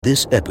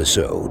This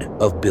episode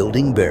of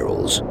Building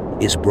Barrels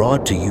is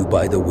brought to you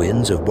by the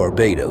winds of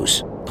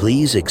Barbados.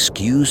 Please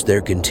excuse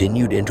their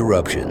continued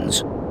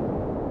interruptions.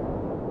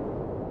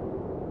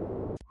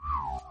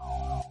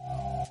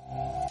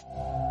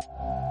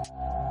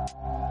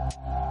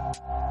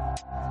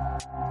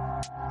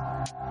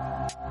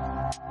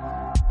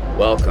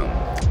 Welcome.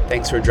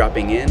 Thanks for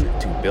dropping in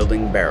to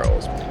Building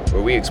Barrels,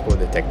 where we explore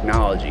the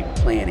technology,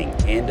 planning,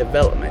 and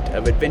development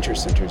of adventure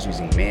centers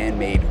using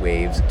man-made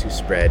waves to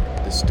spread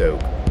the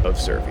stoke of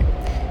surfing.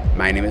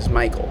 My name is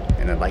Michael,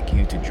 and I'd like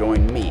you to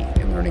join me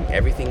in learning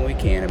everything we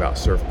can about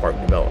surf park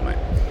development.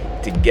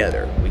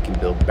 Together, we can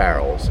build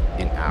barrels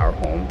in our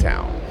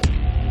hometown.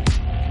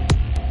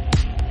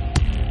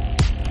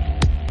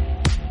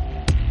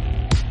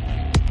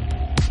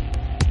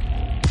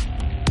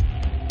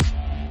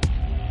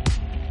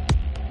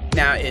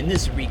 Now, in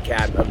this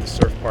recap of the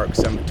Surf Park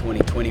Summit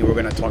 2020, we're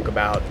going to talk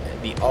about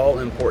the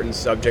all-important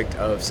subject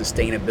of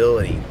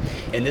sustainability.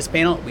 In this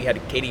panel, we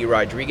had Katie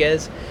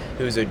Rodriguez,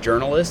 who's a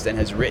journalist and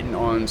has written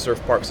on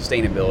surf park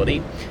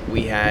sustainability.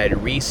 We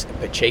had Reese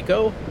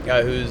Pacheco,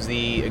 who's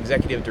the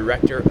executive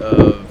director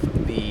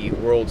of the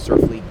World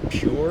Surf League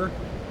Pure,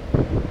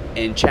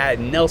 and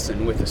Chad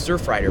Nelson with the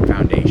Surfrider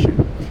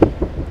Foundation,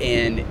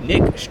 and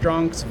Nick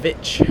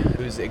Strongvich,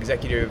 who's the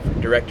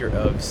executive director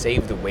of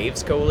Save the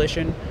Waves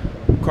Coalition,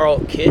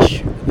 Carl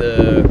Kish,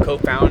 the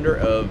co-founder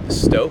of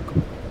Stoke,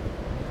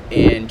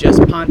 and Jess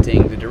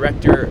Ponting, the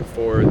director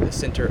for the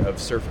Center of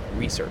Surf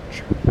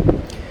Research.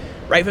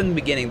 Right from the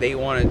beginning, they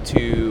wanted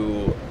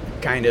to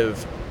kind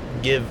of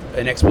give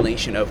an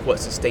explanation of what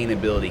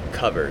sustainability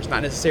covers.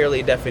 Not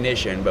necessarily a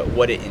definition, but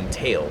what it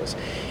entails.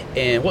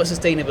 And what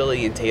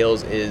sustainability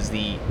entails is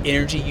the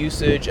energy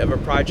usage of a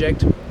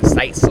project,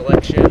 site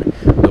selection,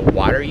 the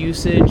water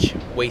usage,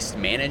 waste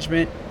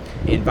management,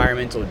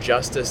 environmental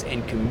justice,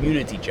 and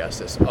community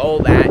justice. All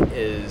that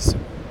is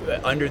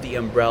under the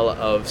umbrella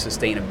of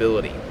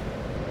sustainability.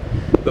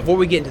 Before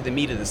we get into the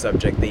meat of the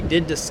subject, they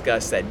did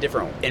discuss that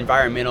different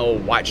environmental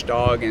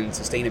watchdog and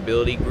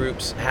sustainability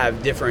groups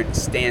have different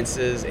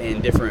stances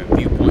and different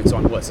viewpoints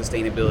on what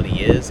sustainability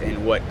is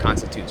and what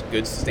constitutes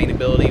good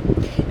sustainability.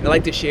 And I'd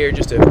like to share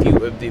just a few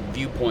of the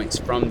viewpoints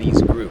from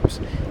these groups.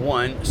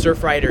 One,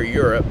 Surfrider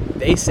Europe,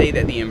 they say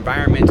that the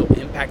environmental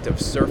impact of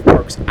surf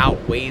parks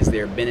outweighs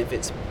their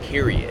benefits,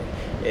 period.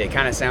 It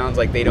kind of sounds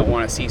like they don't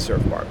want to see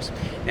surf parks.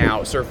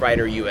 Now,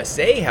 Surfrider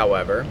USA,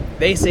 however,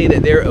 they say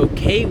that they're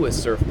okay with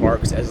surf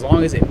parks as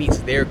long as it meets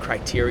their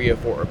criteria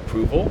for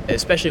approval,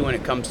 especially when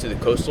it comes to the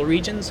coastal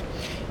regions.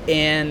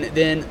 And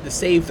then the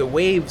Save the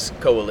Waves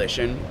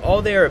Coalition,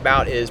 all they're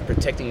about is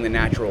protecting the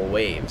natural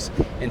waves.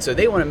 And so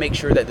they want to make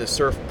sure that the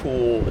surf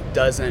pool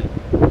doesn't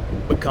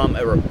become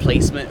a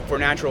replacement for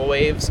natural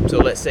waves. So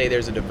let's say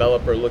there's a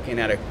developer looking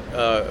at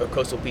a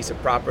coastal piece of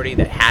property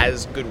that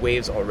has good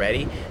waves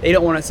already. They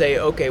don't want to say,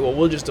 okay, well,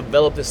 we'll just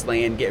develop this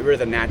land, get rid of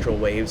the natural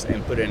waves,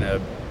 and put in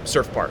a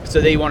surf park. So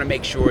they want to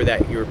make sure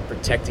that you're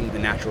protecting the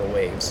natural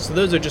waves. So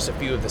those are just a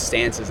few of the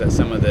stances that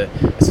some of the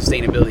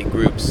sustainability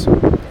groups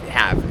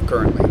have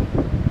currently.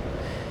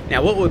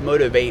 Now, what would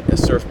motivate a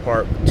surf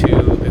park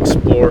to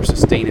explore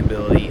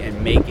sustainability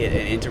and make it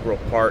an integral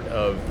part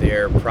of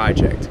their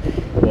project?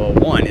 Well,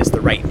 one, it's the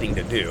right thing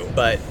to do.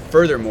 But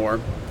furthermore,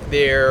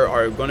 there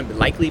are going to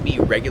likely be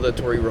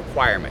regulatory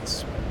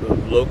requirements,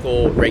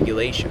 local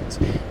regulations.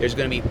 There's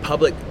going to be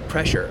public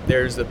pressure.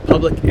 There's the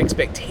public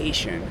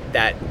expectation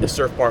that the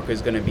surf park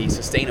is going to be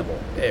sustainable,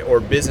 or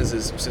business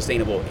is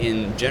sustainable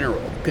in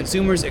general.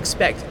 Consumers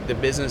expect the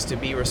business to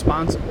be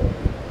responsible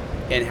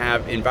and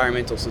have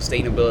environmental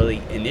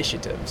sustainability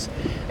initiatives.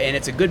 And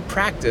it's a good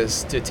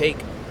practice to take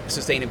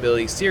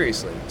sustainability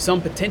seriously.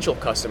 Some potential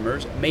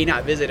customers may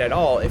not visit at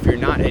all if you're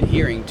not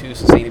adhering to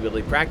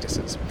sustainability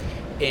practices.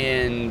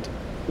 And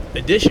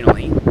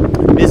additionally,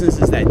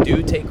 businesses that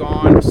do take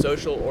on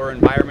social or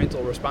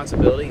environmental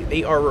responsibility,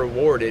 they are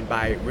rewarded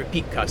by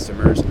repeat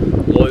customers,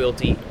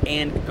 loyalty,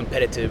 and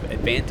competitive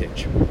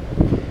advantage.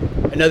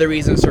 Another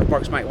reason surf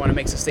parks might want to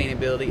make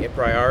sustainability a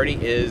priority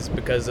is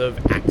because of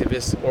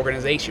activist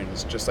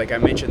organizations. Just like I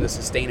mentioned, the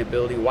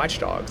sustainability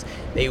watchdogs.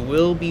 They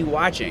will be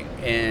watching,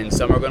 and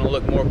some are going to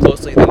look more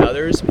closely than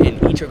others,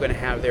 and each are going to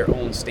have their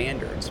own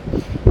standards.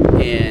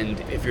 And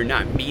if you're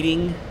not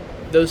meeting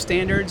those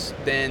standards,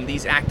 then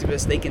these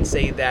activists, they can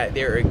say that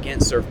they're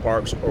against surf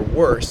parks, or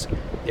worse,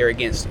 they're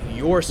against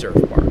your surf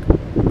park.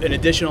 An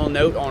additional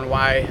note on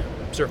why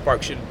surf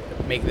parks should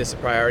make this a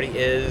priority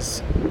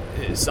is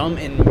some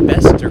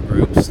investor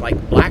groups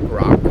like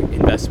BlackRock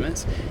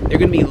Investments, they're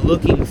going to be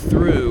looking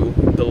through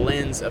the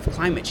lens of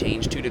climate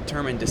change to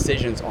determine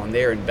decisions on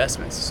their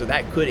investments. So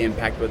that could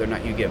impact whether or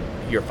not you get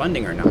your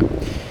funding or not.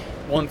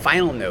 One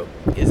final note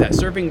is that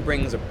surfing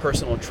brings a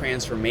personal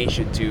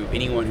transformation to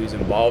anyone who's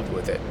involved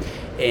with it.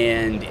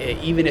 And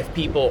even if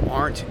people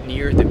aren't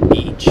near the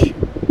beach,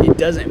 it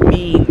doesn't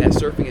mean that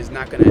surfing is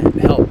not going to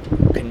help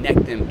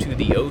connect them to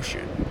the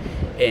ocean.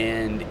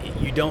 And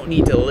you don't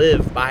need to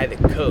live by the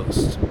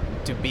coast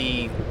to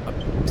be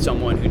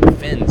someone who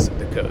defends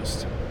the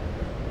coast.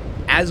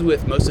 As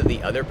with most of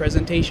the other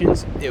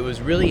presentations, it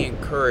was really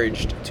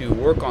encouraged to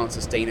work on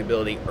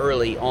sustainability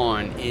early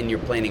on in your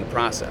planning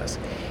process.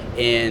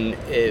 And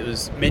it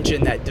was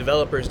mentioned that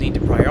developers need to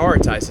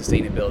prioritize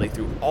sustainability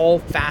through all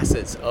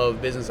facets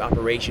of business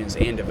operations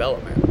and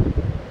development,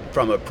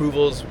 from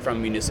approvals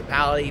from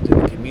municipality to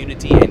the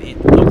community and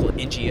local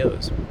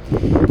NGOs.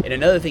 And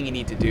another thing you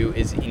need to do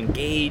is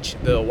engage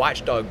the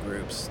watchdog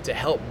groups to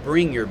help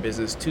bring your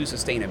business to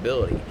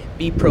sustainability.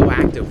 Be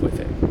proactive with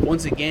it.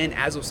 Once again,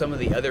 as with some of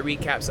the other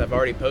recaps I've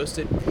already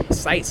posted,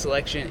 site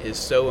selection is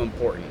so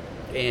important.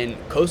 And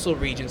coastal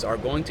regions are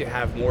going to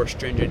have more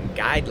stringent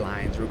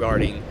guidelines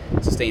regarding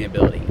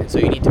sustainability. And so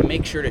you need to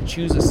make sure to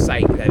choose a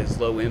site that is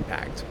low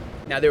impact.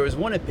 Now, there was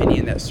one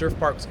opinion that surf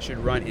parks should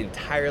run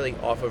entirely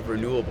off of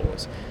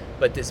renewables,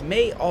 but this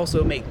may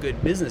also make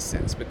good business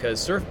sense because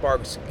surf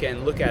parks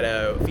can look at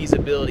a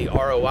feasibility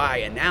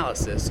ROI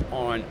analysis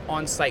on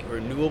on-site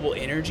renewable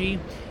energy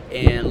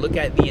and look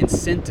at the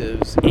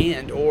incentives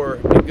and or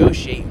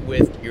negotiate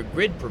with your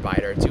grid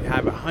provider to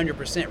have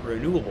 100%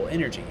 renewable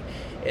energy.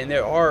 And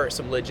there are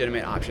some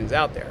legitimate options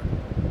out there.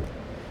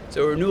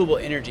 So renewable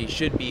energy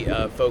should be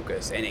a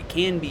focus, and it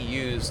can be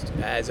used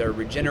as a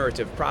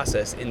regenerative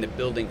process in the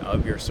building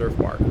of your surf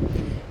park.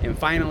 And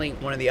finally,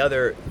 one of the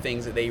other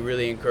things that they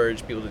really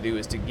encourage people to do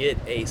is to get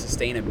a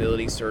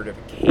sustainability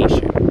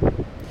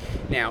certification.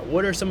 Now,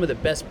 what are some of the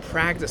best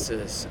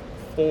practices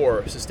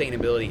for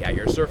sustainability at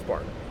your surf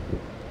park?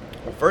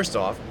 Well, first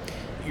off,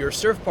 your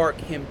surf park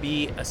can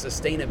be a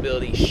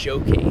sustainability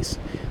showcase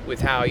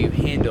with how you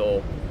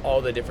handle all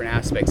the different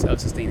aspects of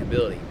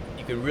sustainability.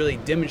 You can really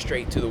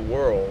demonstrate to the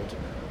world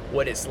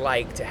what it's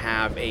like to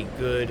have a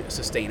good,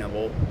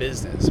 sustainable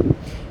business.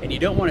 And you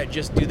don't want to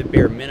just do the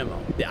bare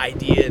minimum. The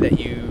idea that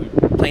you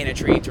plant a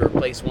tree to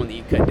replace one that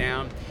you cut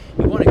down,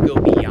 you want to go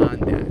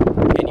beyond that.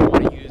 And you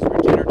want to use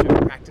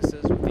regenerative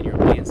practices within your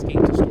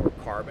landscape to store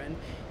carbon,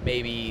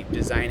 maybe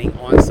designing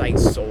on-site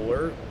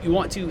solar. You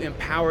want to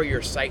empower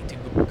your site to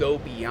go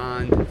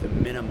beyond the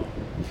minimum.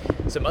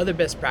 Some other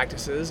best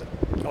practices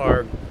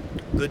are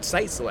good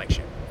site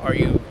selection. Are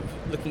you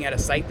looking at a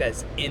site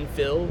that's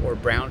infill or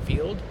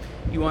brownfield?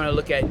 You want to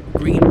look at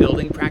green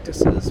building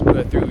practices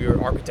through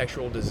your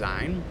architectural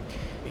design.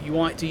 You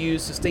want to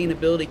use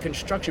sustainability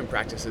construction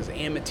practices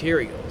and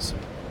materials.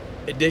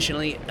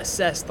 Additionally,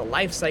 assess the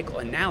life cycle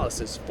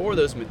analysis for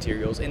those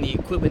materials and the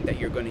equipment that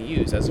you're going to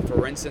use. As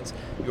for instance,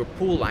 your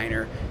pool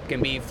liner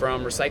can be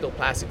from recycled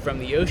plastic from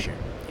the ocean.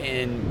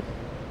 And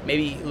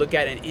maybe look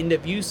at an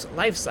end-of-use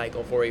life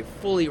cycle for a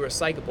fully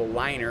recyclable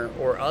liner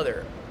or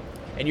other.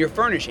 And your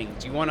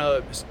furnishings, you want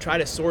to try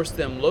to source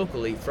them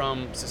locally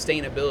from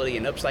sustainability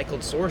and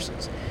upcycled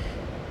sources.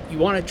 You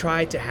want to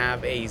try to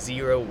have a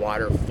zero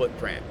water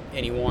footprint,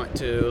 and you want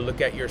to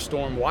look at your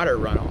storm water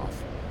runoff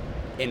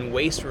and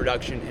waste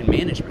reduction and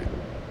management.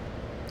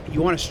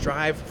 You want to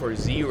strive for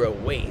zero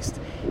waste,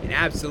 and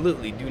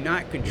absolutely do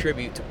not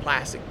contribute to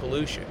plastic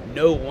pollution.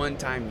 No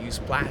one-time use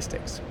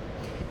plastics.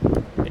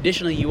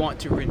 Additionally, you want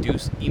to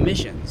reduce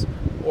emissions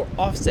or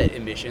offset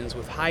emissions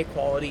with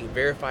high-quality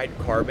verified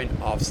carbon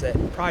offset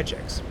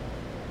projects.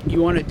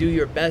 You want to do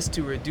your best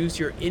to reduce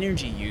your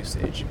energy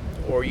usage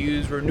or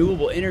use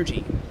renewable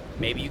energy.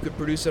 Maybe you could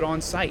produce it on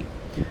site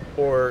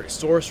or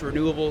source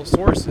renewable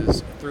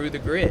sources through the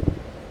grid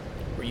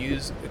or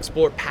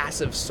explore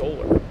passive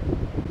solar.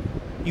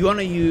 You want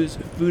to use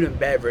food and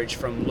beverage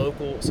from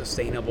local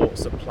sustainable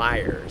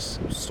suppliers,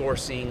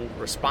 sourcing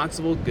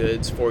responsible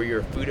goods for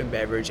your food and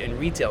beverage and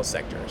retail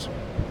sectors.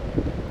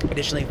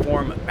 Additionally,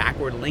 form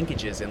backward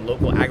linkages in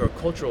local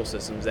agricultural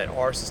systems that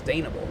are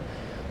sustainable.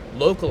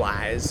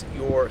 Localize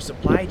your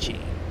supply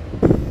chain.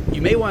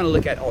 You may want to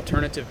look at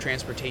alternative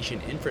transportation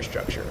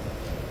infrastructure.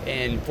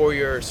 And for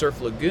your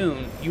surf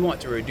lagoon, you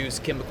want to reduce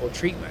chemical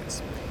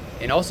treatments.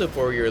 And also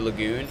for your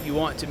lagoon, you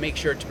want to make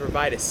sure to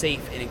provide a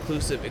safe and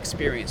inclusive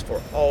experience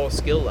for all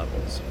skill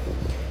levels.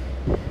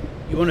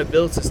 You want to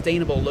build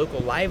sustainable local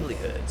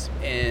livelihoods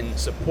and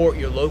support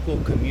your local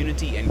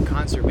community and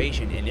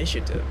conservation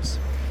initiatives.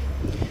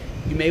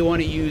 You may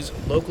want to use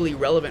locally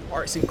relevant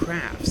arts and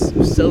crafts,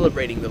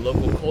 celebrating the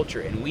local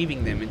culture and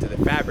weaving them into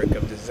the fabric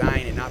of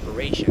design and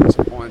operations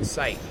on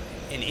site,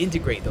 and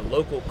integrate the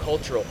local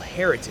cultural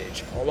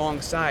heritage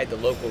alongside the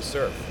local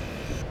surf.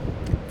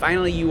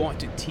 Finally, you want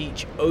to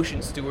teach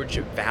ocean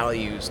stewardship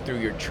values through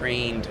your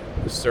trained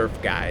surf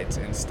guides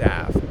and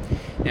staff.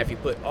 Now, if you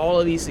put all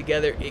of these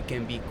together, it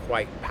can be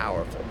quite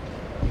powerful.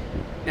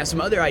 Now,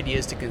 some other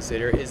ideas to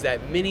consider is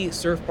that many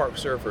surf park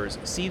surfers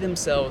see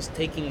themselves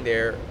taking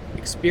their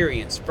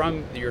experience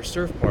from your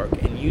surf park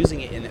and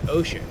using it in the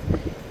ocean.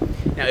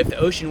 Now, if the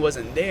ocean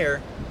wasn't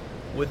there,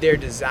 would their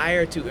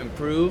desire to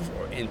improve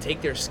and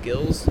take their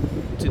skills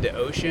to the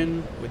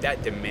ocean, would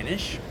that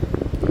diminish?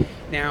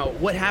 Now,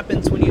 what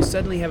happens when you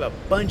suddenly have a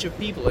bunch of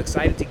people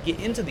excited to get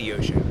into the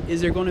ocean?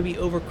 Is there going to be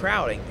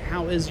overcrowding?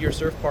 How is your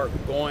surf park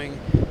going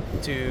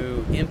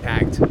to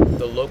impact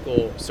the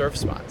local surf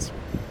spots?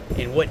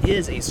 And what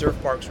is a surf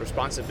park's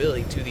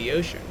responsibility to the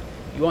ocean?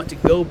 You want to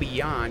go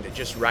beyond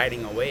just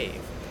riding a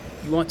wave.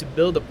 You want to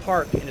build a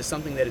park into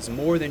something that is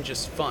more than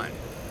just fun.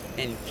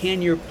 And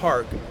can your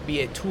park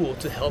be a tool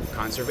to help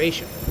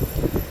conservation?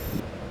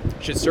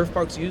 Should surf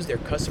parks use their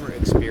customer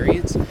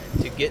experience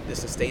to get the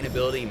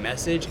sustainability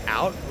message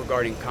out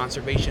regarding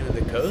conservation of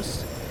the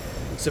coast?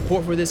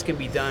 Support for this can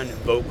be done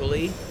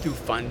vocally through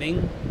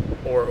funding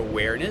or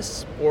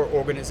awareness or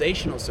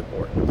organizational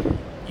support.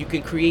 You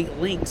can create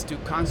links to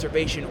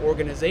conservation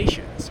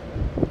organizations.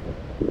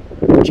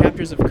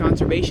 Chapters of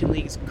conservation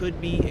leagues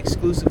could be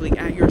exclusively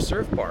at your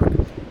surf park.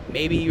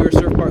 Maybe your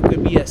surf park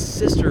could be a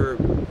sister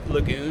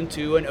lagoon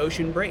to an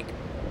ocean break.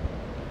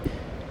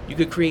 You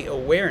could create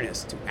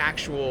awareness to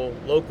actual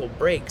local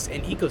breaks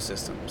and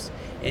ecosystems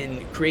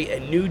and create a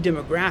new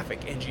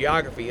demographic and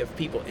geography of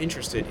people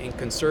interested in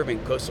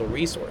conserving coastal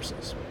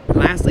resources.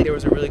 Lastly, there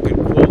was a really good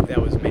quote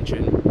that was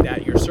mentioned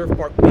that your surf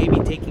park may be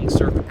taking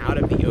surf out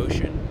of the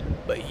ocean,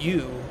 but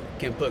you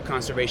can put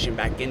conservation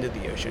back into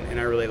the ocean, and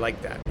I really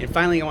like that. And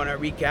finally, I want to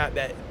recap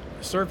that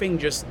surfing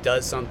just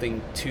does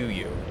something to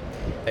you.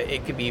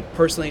 It can be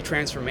personally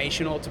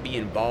transformational to be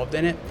involved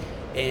in it,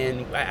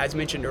 and as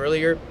mentioned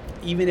earlier,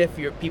 even if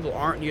your people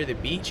aren't near the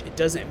beach, it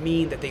doesn't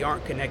mean that they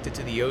aren't connected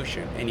to the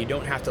ocean, and you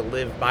don't have to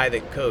live by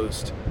the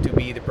coast to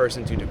be the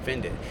person to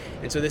defend it.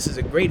 And so this is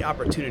a great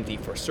opportunity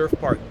for surf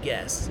park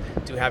guests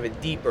to have a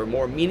deeper,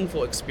 more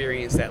meaningful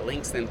experience that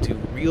links them to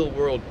real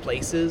world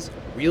places,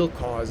 real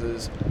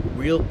causes,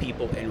 real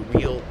people, and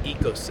real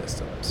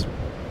ecosystems.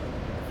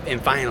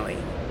 And finally,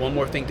 one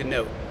more thing to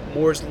note,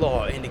 Moore's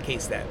Law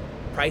indicates that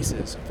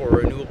prices for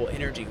renewable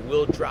energy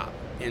will drop,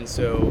 and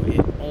so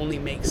it only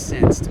makes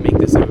sense to make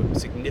this a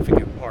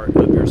significant part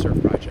of your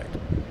surf project.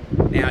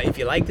 Now, if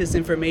you like this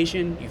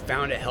information, you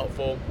found it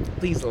helpful,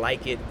 please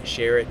like it,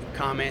 share it,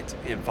 comment,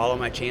 and follow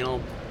my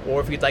channel.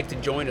 Or if you'd like to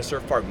join a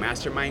surf park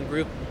mastermind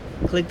group,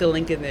 click the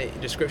link in the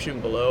description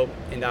below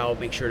and I'll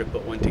make sure to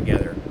put one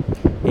together.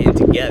 And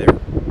together,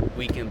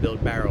 we can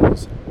build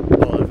barrels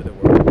all over the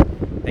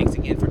world. Thanks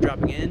again for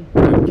dropping in.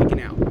 I'm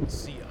kicking out.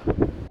 See you.